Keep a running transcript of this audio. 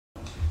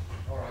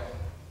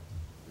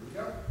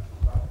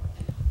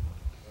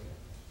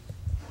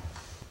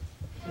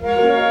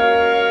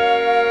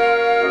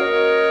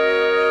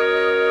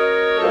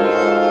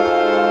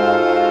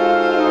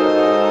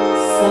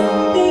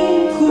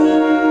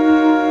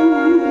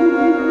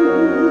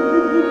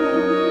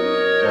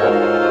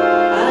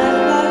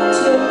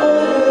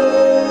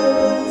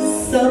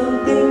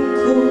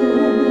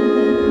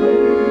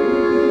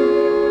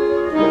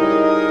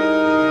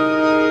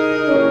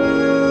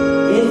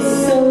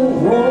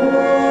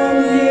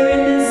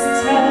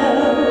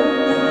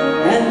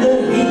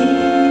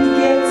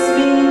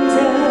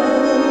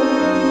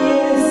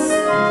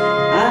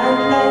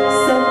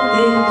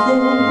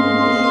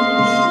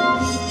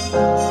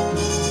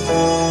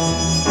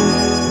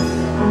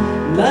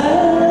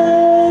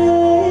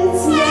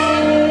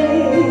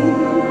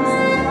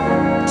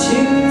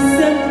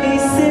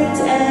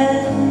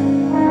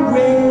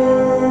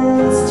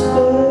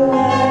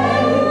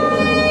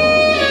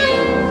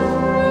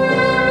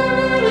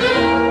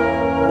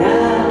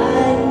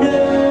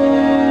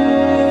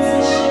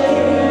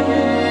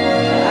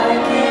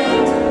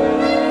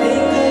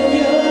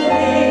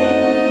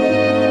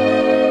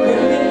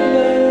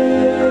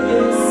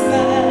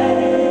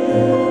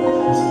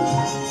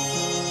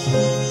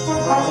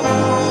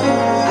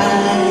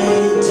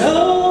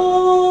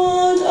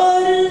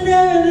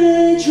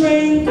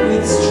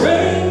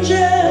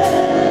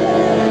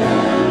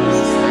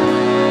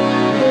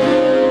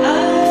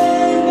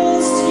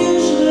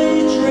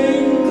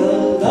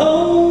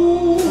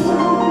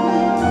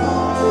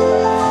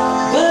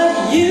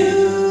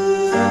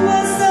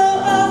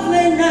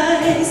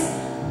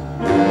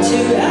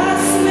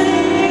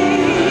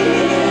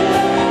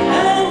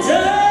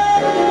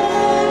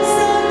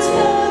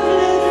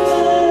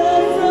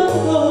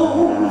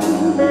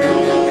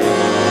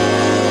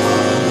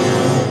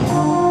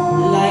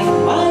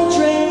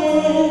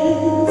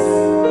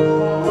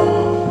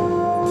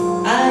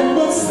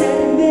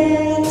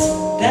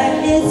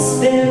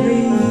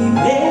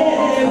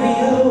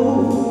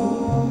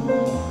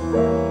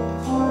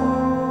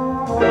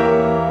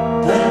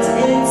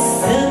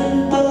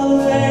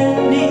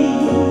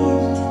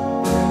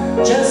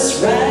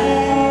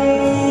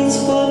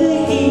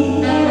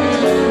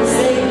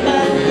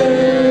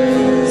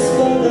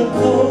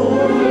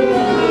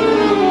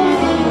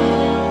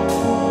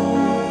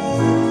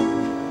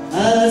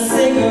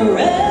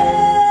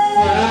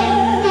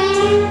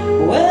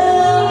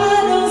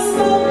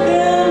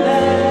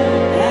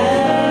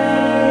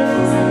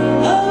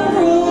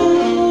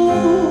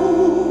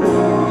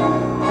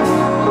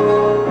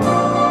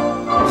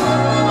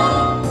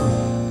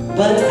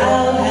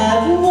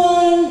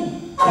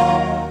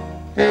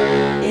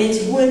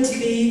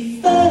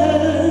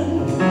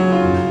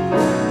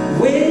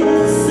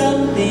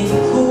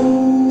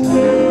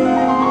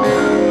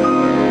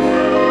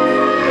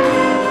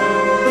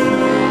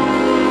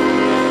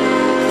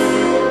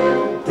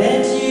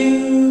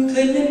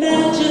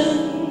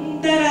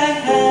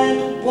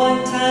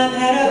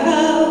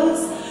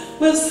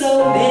with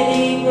so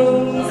many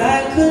rooms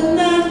I could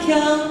not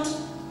count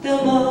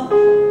them all. Can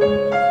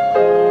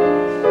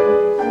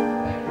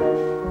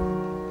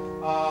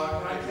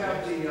I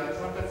count the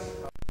trumpets?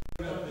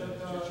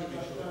 Should be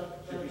short.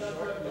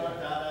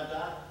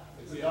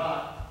 It's a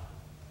dot.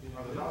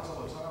 Are the dots on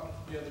the top?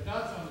 Yeah, the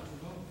dots on the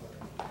trombone part.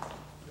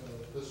 So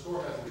the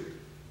score has to be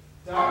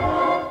dot.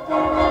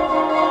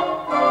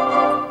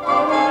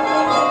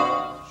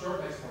 Short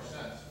makes more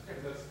sense. Okay,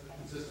 that's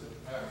consistent with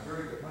the pattern.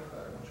 Very good, much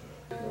better, much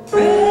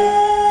better.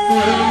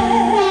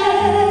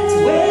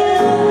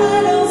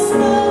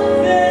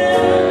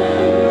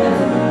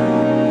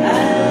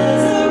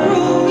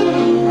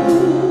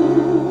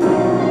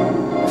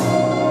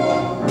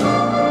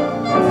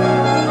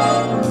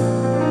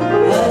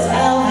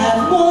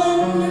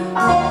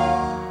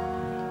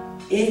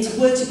 It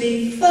would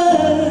be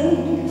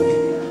fun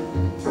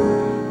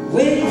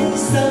with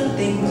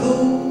something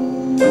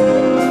cool.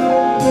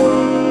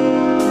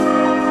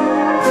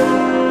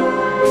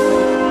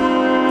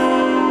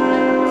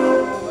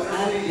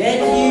 I bet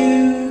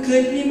you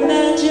couldn't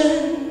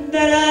imagine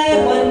that